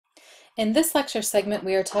In this lecture segment,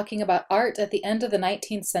 we are talking about art at the end of the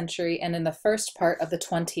 19th century and in the first part of the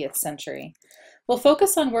 20th century. We'll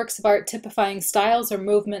focus on works of art typifying styles or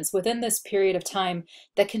movements within this period of time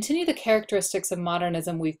that continue the characteristics of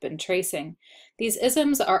modernism we've been tracing. These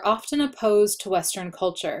isms are often opposed to Western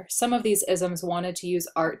culture. Some of these isms wanted to use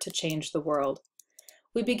art to change the world.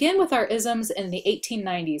 We begin with our isms in the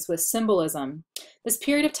 1890s with symbolism. This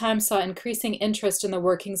period of time saw increasing interest in the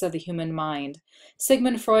workings of the human mind.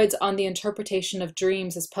 Sigmund Freud's On the Interpretation of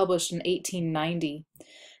Dreams is published in 1890.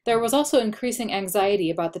 There was also increasing anxiety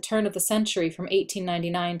about the turn of the century from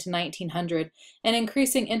 1899 to 1900 and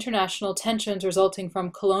increasing international tensions resulting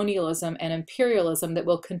from colonialism and imperialism that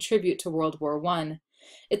will contribute to World War I.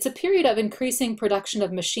 It's a period of increasing production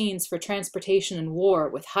of machines for transportation and war,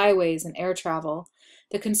 with highways and air travel.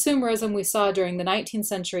 The consumerism we saw during the 19th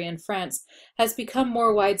century in France has become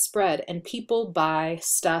more widespread, and people buy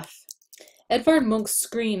stuff. Edvard Munch's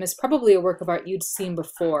Scream is probably a work of art you'd seen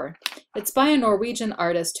before. It's by a Norwegian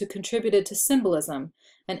artist who contributed to symbolism,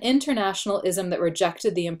 an international ism that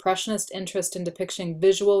rejected the impressionist interest in depicting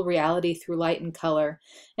visual reality through light and color,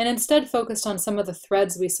 and instead focused on some of the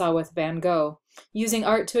threads we saw with Van Gogh, using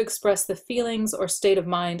art to express the feelings or state of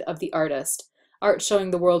mind of the artist, art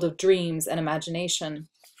showing the world of dreams and imagination.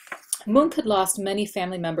 Munch had lost many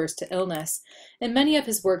family members to illness, and many of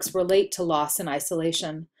his works relate to loss and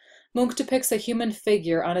isolation. Munch depicts a human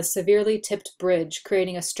figure on a severely tipped bridge,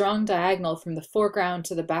 creating a strong diagonal from the foreground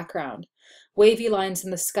to the background. Wavy lines in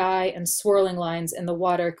the sky and swirling lines in the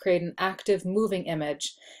water create an active, moving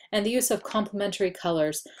image, and the use of complementary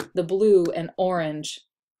colors, the blue and orange,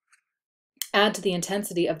 add to the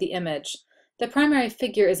intensity of the image. The primary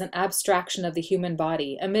figure is an abstraction of the human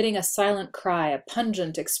body, emitting a silent cry, a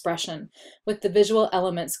pungent expression, with the visual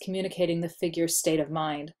elements communicating the figure's state of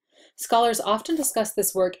mind. Scholars often discuss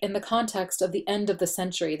this work in the context of the end of the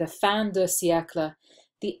century, the fin de siècle,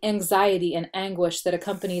 the anxiety and anguish that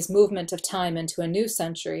accompanies movement of time into a new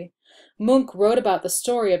century. Munch wrote about the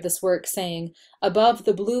story of this work, saying, "Above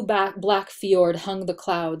the blue black fjord hung the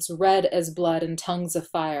clouds, red as blood and tongues of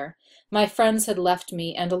fire. My friends had left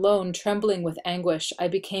me, and alone, trembling with anguish, I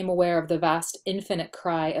became aware of the vast infinite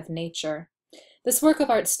cry of nature." This work of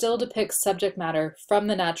art still depicts subject matter from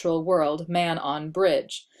the natural world, man on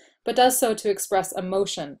bridge, but does so to express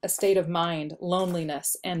emotion, a state of mind,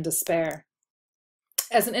 loneliness, and despair.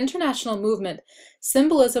 As an international movement,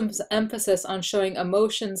 symbolism's emphasis on showing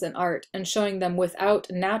emotions in art and showing them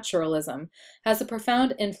without naturalism has a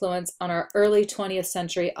profound influence on our early 20th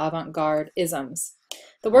century avant-garde isms.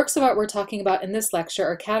 The works of art we're talking about in this lecture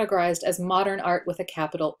are categorized as modern art with a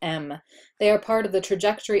capital M. They are part of the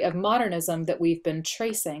trajectory of modernism that we've been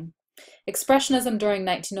tracing. Expressionism during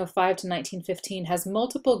 1905 to 1915 has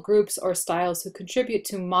multiple groups or styles who contribute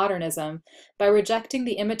to modernism by rejecting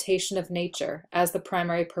the imitation of nature as the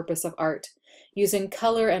primary purpose of art, using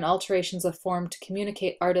color and alterations of form to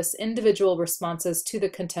communicate artists' individual responses to the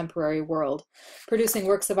contemporary world, producing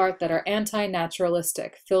works of art that are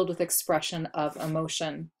anti-naturalistic, filled with expression of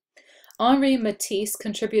emotion. Henri Matisse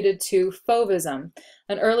contributed to Fauvism,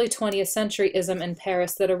 an early 20th century ism in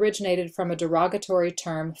Paris that originated from a derogatory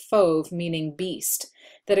term, fauve, meaning beast,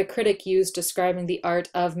 that a critic used describing the art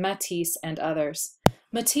of Matisse and others.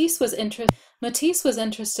 Matisse was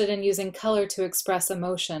interested in using color to express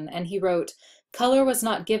emotion, and he wrote, "Color was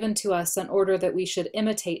not given to us in order that we should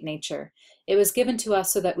imitate nature. It was given to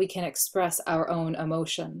us so that we can express our own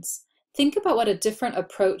emotions." Think about what a different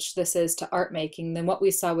approach this is to art making than what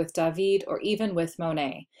we saw with David or even with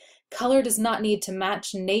Monet. Color does not need to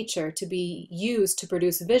match nature to be used to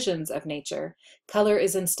produce visions of nature. Color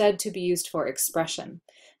is instead to be used for expression.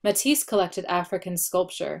 Matisse collected African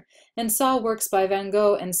sculpture and saw works by Van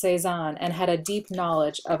Gogh and Cézanne and had a deep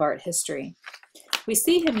knowledge of art history. We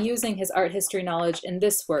see him using his art history knowledge in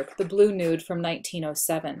this work, The Blue Nude from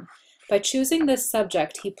 1907. By choosing this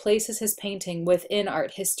subject, he places his painting within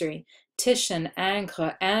art history, Titian,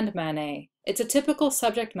 Ingres, and Manet. It's a typical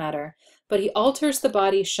subject matter, but he alters the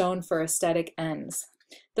body shown for aesthetic ends.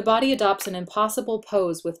 The body adopts an impossible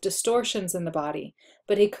pose with distortions in the body,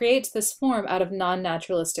 but he creates this form out of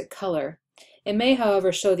non-naturalistic color. It may,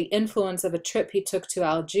 however, show the influence of a trip he took to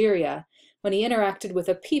Algeria, when he interacted with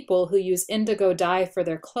a people who use indigo dye for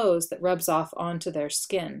their clothes that rubs off onto their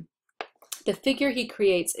skin. The figure he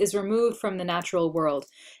creates is removed from the natural world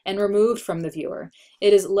and removed from the viewer.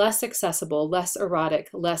 It is less accessible, less erotic,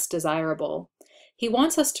 less desirable. He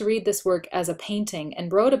wants us to read this work as a painting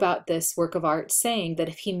and wrote about this work of art saying that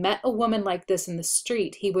if he met a woman like this in the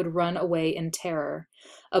street, he would run away in terror.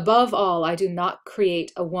 "Above all, I do not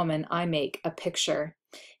create a woman, I make a picture."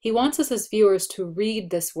 He wants us as viewers to read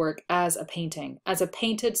this work as a painting, as a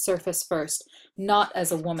painted surface first, not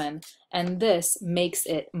as a woman, and this makes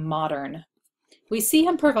it modern. We see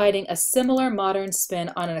him providing a similar modern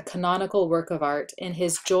spin on a canonical work of art in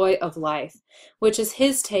his Joy of Life, which is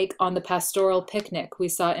his take on the pastoral picnic we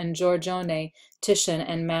saw in Giorgione, Titian,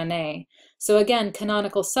 and Manet. So again,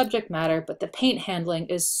 canonical subject matter, but the paint handling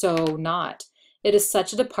is so not. It is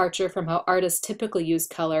such a departure from how artists typically use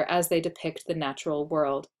color as they depict the natural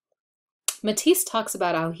world. Matisse talks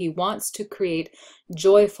about how he wants to create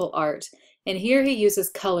joyful art, and here he uses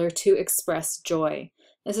color to express joy.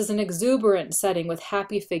 This is an exuberant setting with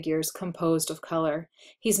happy figures composed of color.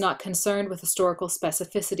 He's not concerned with historical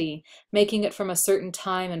specificity, making it from a certain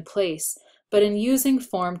time and place, but in using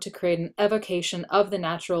form to create an evocation of the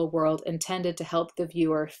natural world intended to help the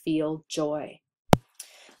viewer feel joy.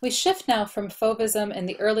 We shift now from Fauvism in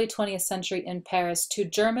the early 20th century in Paris to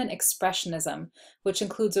German Expressionism, which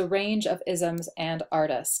includes a range of isms and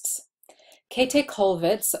artists. Käthe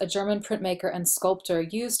Kollwitz, a German printmaker and sculptor,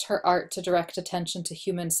 used her art to direct attention to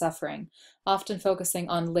human suffering, often focusing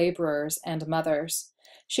on laborers and mothers.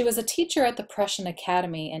 She was a teacher at the Prussian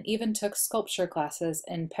Academy and even took sculpture classes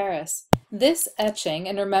in Paris. This etching,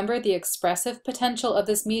 and remember the expressive potential of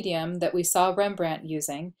this medium that we saw Rembrandt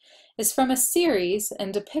using, is from a series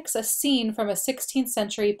and depicts a scene from a 16th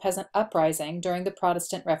century peasant uprising during the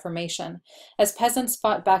Protestant Reformation, as peasants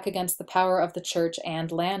fought back against the power of the church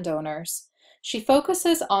and landowners. She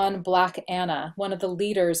focuses on Black Anna, one of the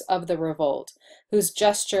leaders of the revolt, whose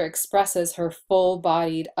gesture expresses her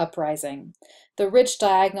full-bodied uprising. The rich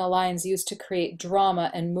diagonal lines used to create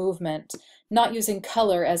drama and movement, not using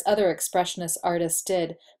color as other expressionist artists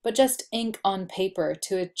did, but just ink on paper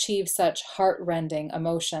to achieve such heart-rending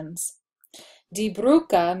emotions. Die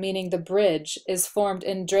Brücke, meaning the bridge, is formed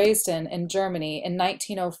in Dresden in Germany in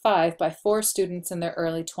 1905 by 4 students in their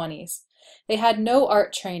early 20s. They had no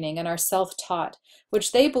art training and are self-taught,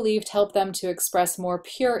 which they believed helped them to express more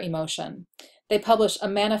pure emotion. They publish a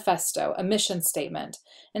manifesto, a mission statement,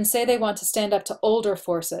 and say they want to stand up to older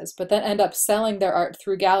forces, but then end up selling their art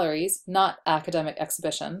through galleries, not academic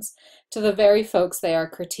exhibitions, to the very folks they are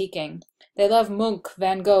critiquing. They love Munch,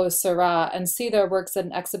 Van Gogh, Seurat, and see their works at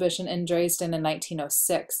an exhibition in Dresden in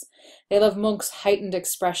 1906. They love Munch's heightened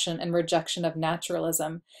expression and rejection of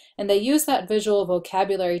naturalism, and they use that visual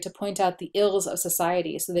vocabulary to point out the ills of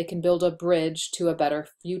society so they can build a bridge to a better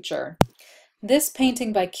future. This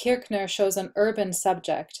painting by Kirchner shows an urban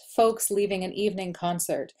subject, folks leaving an evening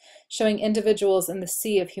concert, showing individuals in the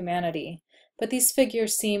sea of humanity. But these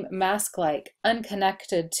figures seem mask-like,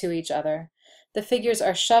 unconnected to each other. The figures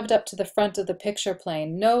are shoved up to the front of the picture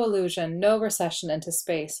plane, no illusion, no recession into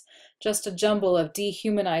space, just a jumble of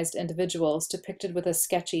dehumanized individuals depicted with a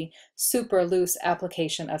sketchy, super loose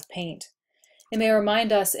application of paint. It may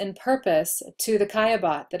remind us in purpose to the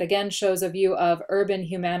Kayabat that again shows a view of urban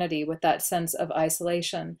humanity with that sense of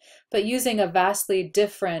isolation, but using a vastly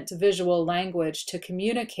different visual language to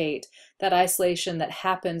communicate that isolation that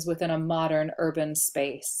happens within a modern urban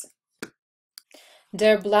space.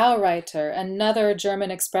 Der Blaureiter, another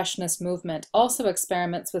German expressionist movement, also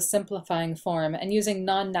experiments with simplifying form and using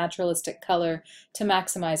non-naturalistic color to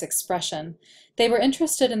maximize expression. They were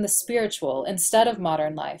interested in the spiritual instead of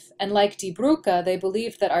modern life, and like Die Brücke, they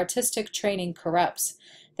believed that artistic training corrupts.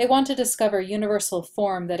 They want to discover universal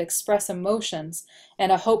form that express emotions and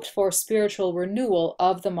a hoped-for spiritual renewal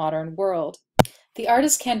of the modern world. The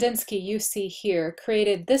artist Kandinsky you see here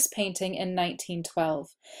created this painting in 1912.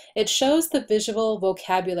 It shows the visual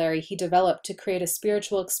vocabulary he developed to create a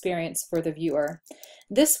spiritual experience for the viewer.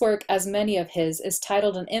 This work, as many of his, is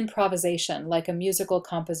titled an improvisation, like a musical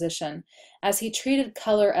composition, as he treated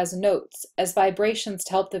color as notes, as vibrations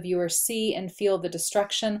to help the viewer see and feel the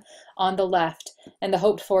destruction on the left and the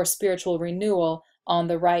hoped-for spiritual renewal on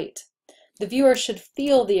the right. The viewer should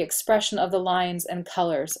feel the expression of the lines and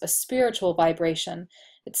colors, a spiritual vibration.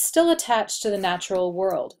 It's still attached to the natural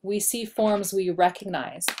world. We see forms we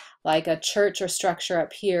recognize, like a church or structure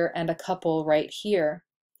up here and a couple right here.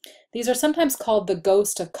 These are sometimes called the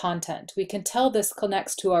ghost of content. We can tell this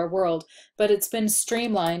connects to our world, but it's been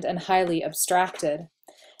streamlined and highly abstracted.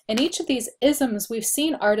 In each of these isms, we've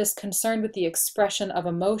seen artists concerned with the expression of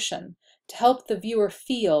emotion to help the viewer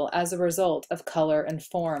feel as a result of color and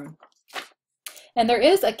form. And there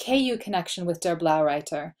is a KU connection with Der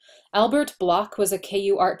Blaureiter. Albert Bloch was a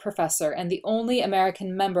KU art professor and the only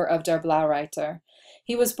American member of Der Blaureiter.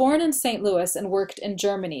 He was born in St. Louis and worked in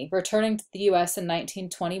Germany, returning to the U.S. in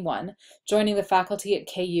 1921, joining the faculty at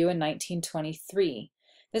KU in 1923.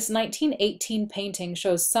 This 1918 painting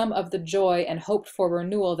shows some of the joy and hoped-for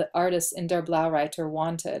renewal that artists in Der Blaureiter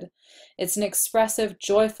wanted. It's an expressive,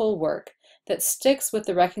 joyful work that sticks with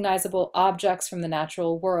the recognizable objects from the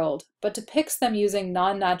natural world, but depicts them using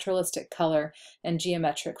non-naturalistic color and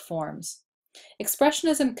geometric forms.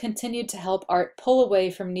 Expressionism continued to help art pull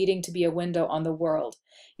away from needing to be a window on the world,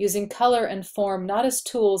 using color and form not as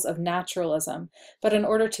tools of naturalism, but in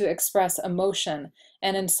order to express emotion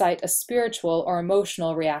and incite a spiritual or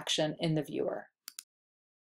emotional reaction in the viewer.